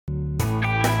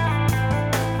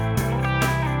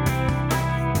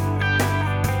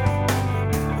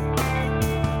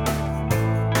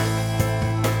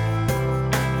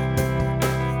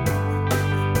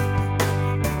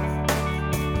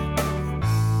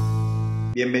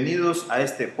Bienvenidos a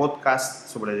este podcast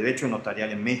sobre derecho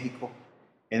notarial en México,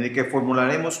 en el que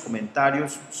formularemos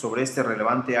comentarios sobre este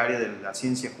relevante área de la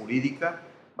ciencia jurídica,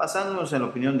 basándonos en la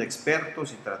opinión de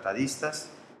expertos y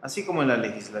tratadistas, así como en la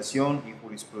legislación y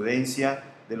jurisprudencia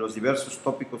de los diversos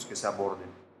tópicos que se aborden,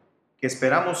 que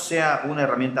esperamos sea una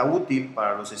herramienta útil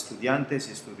para los estudiantes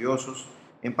y estudiosos,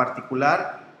 en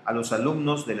particular a los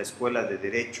alumnos de la Escuela de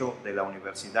Derecho de la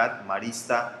Universidad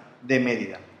Marista de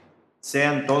Mérida.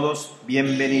 Sean todos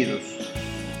bienvenidos.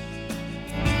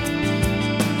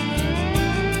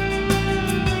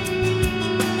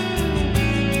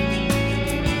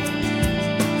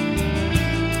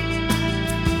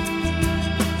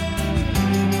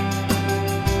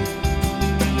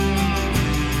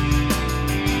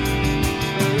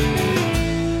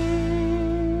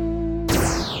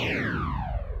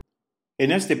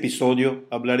 En este episodio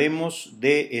hablaremos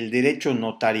del derecho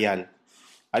notarial.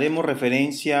 Haremos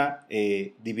referencia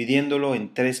dividiéndolo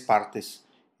en tres partes.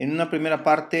 En una primera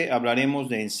parte hablaremos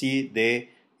de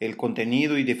el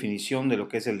contenido y definición de lo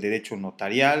que es el derecho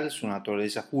notarial, su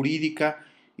naturaleza jurídica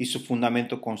y su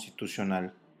fundamento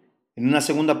constitucional. En una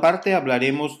segunda parte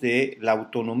hablaremos de la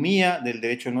autonomía del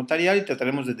derecho notarial y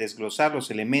trataremos de desglosar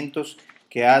los elementos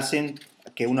que hacen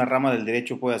que una rama del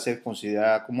derecho pueda ser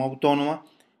considerada como autónoma.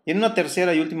 Y en una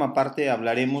tercera y última parte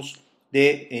hablaremos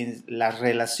de las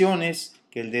relaciones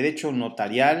que el derecho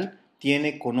notarial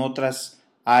tiene con otras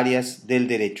áreas del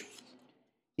derecho.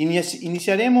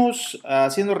 Iniciaremos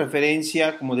haciendo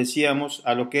referencia, como decíamos,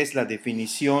 a lo que es la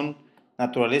definición,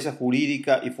 naturaleza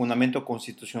jurídica y fundamento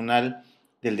constitucional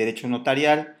del derecho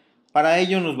notarial. Para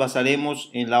ello nos basaremos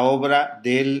en la obra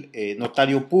del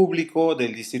notario público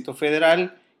del Distrito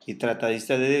Federal y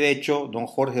tratadista de derecho, don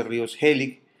Jorge Ríos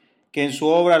Helig, que en su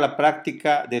obra La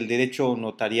práctica del derecho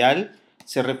notarial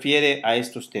se refiere a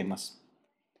estos temas.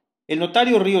 El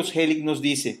notario Ríos Helig nos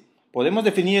dice: podemos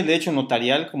definir el derecho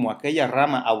notarial como aquella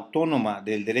rama autónoma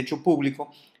del derecho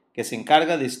público que se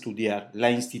encarga de estudiar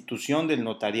la institución del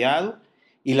notariado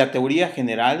y la teoría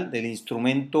general del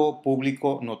instrumento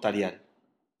público notarial.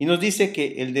 Y nos dice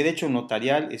que el derecho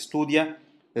notarial estudia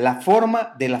la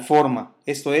forma de la forma,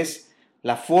 esto es,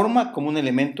 la forma como un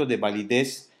elemento de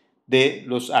validez de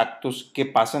los actos que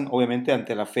pasan obviamente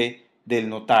ante la fe del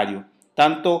notario,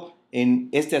 tanto en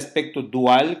este aspecto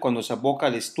dual cuando se aboca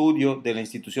al estudio de la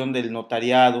institución del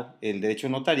notariado, el derecho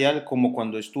notarial, como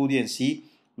cuando estudia en sí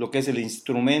lo que es el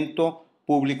instrumento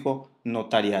público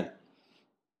notarial.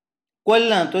 ¿Cuál es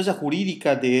la naturaleza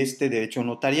jurídica de este derecho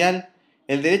notarial?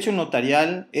 El derecho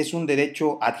notarial es un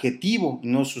derecho adjetivo y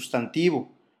no sustantivo,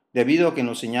 debido a que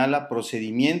nos señala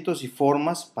procedimientos y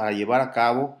formas para llevar a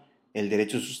cabo el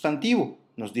derecho sustantivo,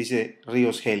 nos dice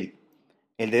Ríos Helig.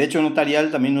 El derecho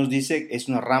notarial también nos dice es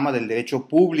una rama del derecho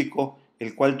público,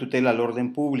 el cual tutela el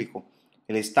orden público.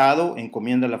 El Estado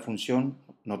encomienda la función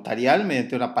notarial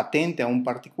mediante una patente a un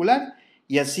particular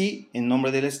y así, en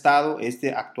nombre del Estado,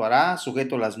 éste actuará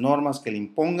sujeto a las normas que le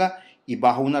imponga y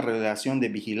bajo una relación de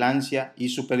vigilancia y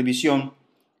supervisión.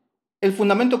 El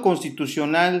fundamento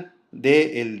constitucional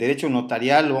del derecho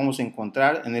notarial lo vamos a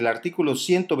encontrar en el artículo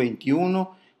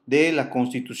 121 de la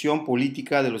Constitución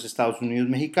Política de los Estados Unidos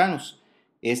Mexicanos.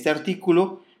 Este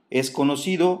artículo es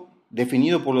conocido,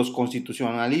 definido por los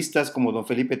constitucionalistas como don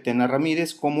Felipe Tena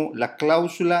Ramírez, como la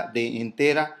cláusula de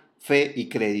entera fe y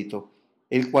crédito,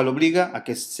 el cual obliga a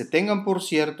que se tengan por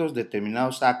ciertos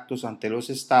determinados actos ante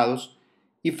los estados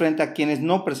y frente a quienes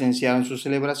no presenciaron su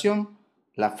celebración.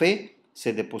 La fe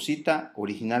se deposita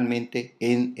originalmente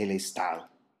en el Estado.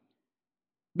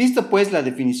 Vista pues la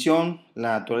definición,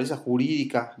 la naturaleza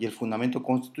jurídica y el fundamento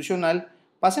constitucional,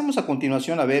 pasemos a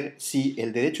continuación a ver si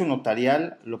el derecho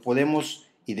notarial lo podemos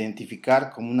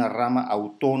identificar como una rama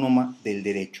autónoma del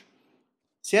derecho.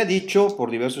 Se ha dicho por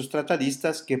diversos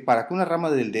tratadistas que para que una rama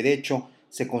del derecho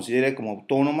se considere como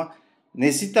autónoma,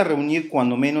 necesita reunir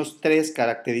cuando menos tres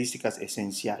características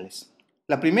esenciales.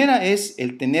 La primera es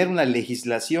el tener una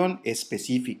legislación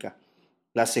específica.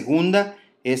 La segunda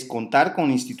es contar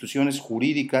con instituciones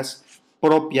jurídicas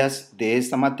propias de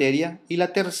esta materia y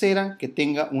la tercera, que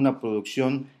tenga una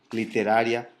producción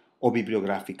literaria o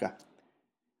bibliográfica.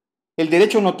 El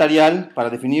derecho notarial,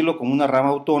 para definirlo como una rama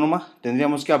autónoma,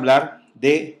 tendríamos que hablar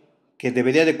de que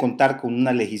debería de contar con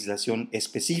una legislación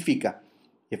específica.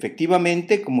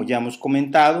 Efectivamente, como ya hemos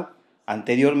comentado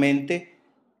anteriormente,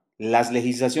 las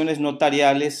legislaciones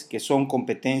notariales, que son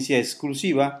competencia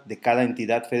exclusiva de cada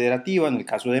entidad federativa, en el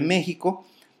caso de México,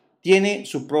 tiene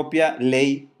su propia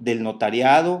ley del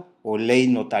notariado o ley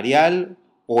notarial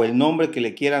o el nombre que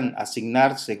le quieran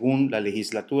asignar según la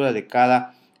legislatura de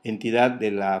cada entidad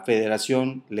de la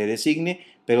federación le designe,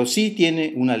 pero sí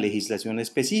tiene una legislación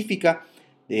específica.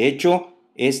 De hecho,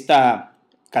 esta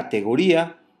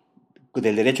categoría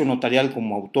del derecho notarial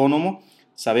como autónomo,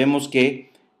 sabemos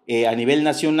que a nivel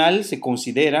nacional se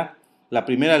considera la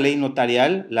primera ley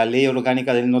notarial, la Ley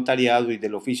Orgánica del Notariado y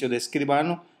del Oficio de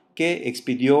Escribano, que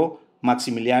expidió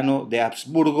Maximiliano de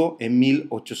Habsburgo en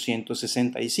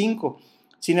 1865.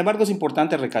 Sin embargo, es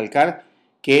importante recalcar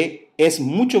que es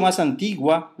mucho más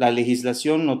antigua la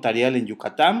legislación notarial en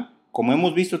Yucatán, como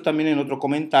hemos visto también en otro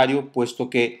comentario, puesto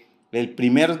que el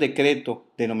primer decreto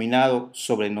denominado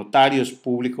sobre notarios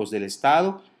públicos del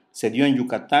Estado se dio en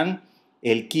Yucatán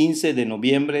el 15 de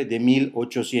noviembre de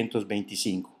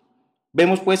 1825.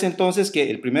 Vemos pues entonces que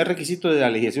el primer requisito de la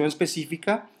legislación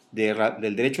específica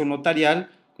del derecho notarial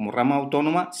como rama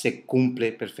autónoma se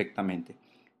cumple perfectamente.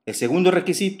 El segundo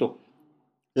requisito,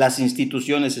 las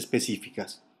instituciones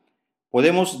específicas.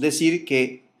 Podemos decir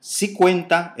que sí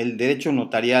cuenta el derecho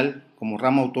notarial como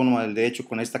rama autónoma del derecho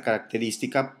con esta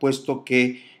característica, puesto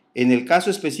que en el caso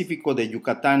específico de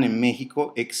Yucatán en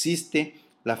México existe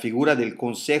la figura del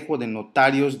Consejo de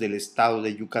Notarios del Estado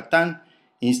de Yucatán,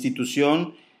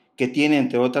 institución que tiene,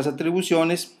 entre otras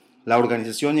atribuciones, la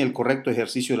organización y el correcto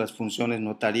ejercicio de las funciones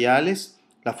notariales,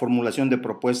 la formulación de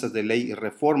propuestas de ley y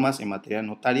reformas en materia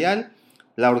notarial,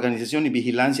 la organización y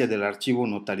vigilancia del archivo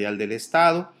notarial del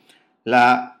Estado,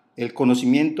 el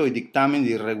conocimiento y dictamen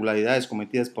de irregularidades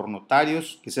cometidas por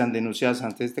notarios que sean denunciadas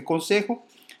ante este Consejo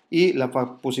y la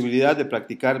posibilidad de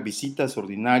practicar visitas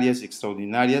ordinarias y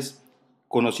extraordinarias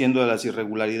conociendo las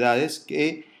irregularidades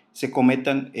que se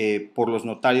cometan por los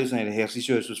notarios en el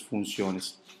ejercicio de sus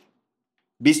funciones.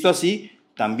 Visto así,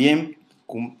 también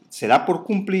se da por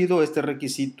cumplido este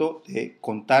requisito de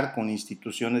contar con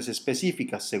instituciones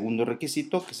específicas, segundo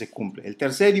requisito que se cumple. El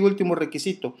tercer y último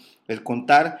requisito, el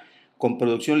contar con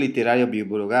producción literaria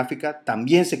bibliográfica,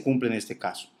 también se cumple en este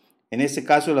caso. En este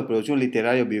caso, la producción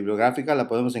literaria bibliográfica la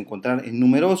podemos encontrar en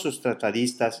numerosos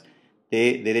tratadistas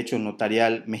de derecho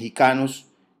notarial mexicanos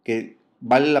que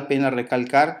vale la pena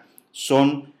recalcar,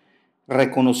 son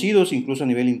reconocidos incluso a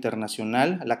nivel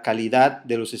internacional la calidad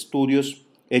de los estudios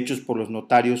hechos por los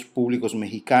notarios públicos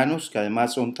mexicanos, que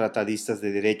además son tratadistas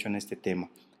de derecho en este tema.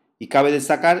 Y cabe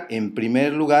destacar, en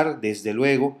primer lugar, desde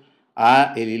luego,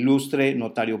 a el ilustre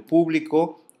notario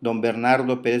público, don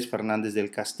Bernardo Pérez Fernández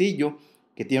del Castillo,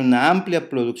 que tiene una amplia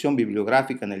producción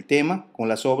bibliográfica en el tema, con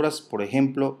las obras, por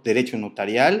ejemplo, Derecho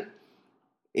Notarial,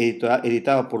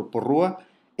 editada por Porrúa,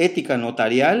 Ética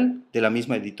Notarial, de la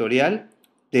misma editorial,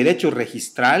 Derecho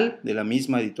Registral, de la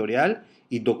misma editorial,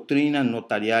 y Doctrina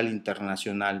Notarial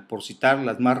Internacional, por citar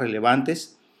las más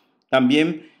relevantes.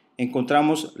 También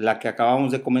encontramos la que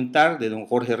acabamos de comentar de don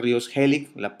Jorge Ríos Helig,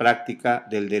 la práctica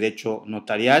del derecho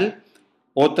notarial,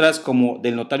 otras como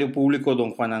del notario público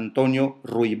don Juan Antonio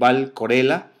Ruibal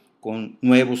Corella, con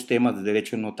nuevos temas de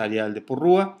derecho notarial de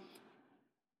Porrúa,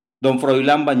 don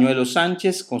Froilán Bañuelo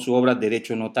Sánchez con su obra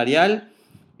Derecho Notarial,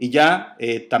 y ya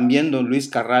también don Luis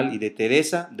Carral y de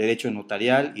Teresa, Derecho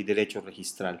Notarial y Derecho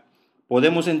Registral.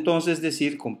 Podemos entonces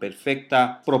decir con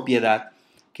perfecta propiedad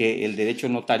que el derecho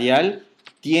notarial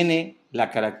tiene la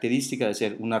característica de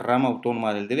ser una rama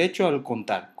autónoma del derecho al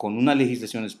contar con una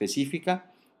legislación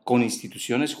específica, con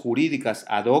instituciones jurídicas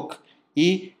ad hoc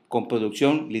y con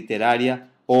producción literaria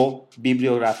o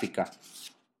bibliográfica.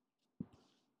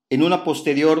 En una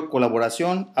posterior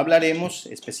colaboración hablaremos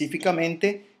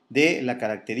específicamente de la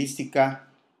característica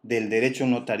del derecho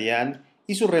notarial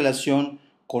y su relación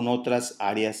con otras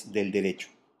áreas del derecho.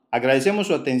 Agradecemos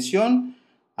su atención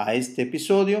a este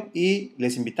episodio y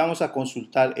les invitamos a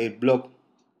consultar el blog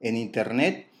en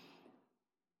internet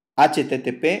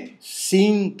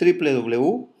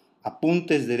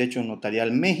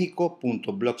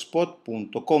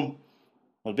http://apuntesderechonotarialmexico.blogspot.com.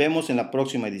 Nos vemos en la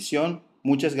próxima edición.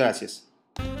 Muchas gracias.